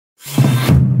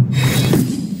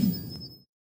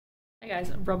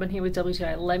guys, Robin here with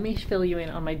WTI. Let me fill you in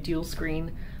on my dual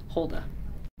screen holder.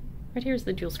 Right here is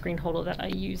the dual screen holder that I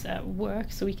use at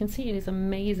work. So we can see it is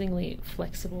amazingly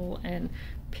flexible and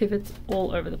pivots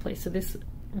all over the place. So this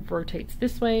rotates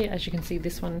this way. As you can see,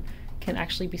 this one can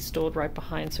actually be stored right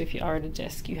behind. So if you are at a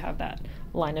desk, you have that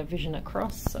line of vision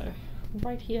across. So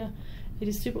right here, it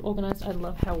is super organized. I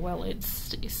love how well it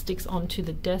sticks onto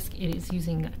the desk. It is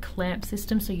using a clamp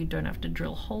system, so you don't have to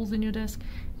drill holes in your desk.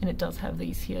 And it does have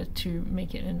these here to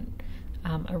make it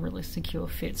a really secure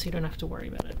fit, so you don't have to worry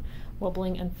about it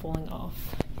wobbling and falling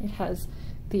off. It has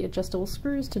the adjustable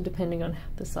screws to depending on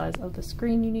the size of the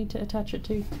screen you need to attach it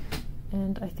to.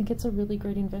 And I think it's a really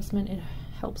great investment. It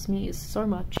helps me so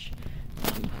much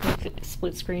with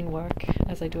split screen work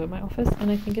as I do at my office,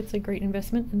 and I think it's a great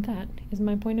investment, and that is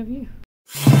my point of view.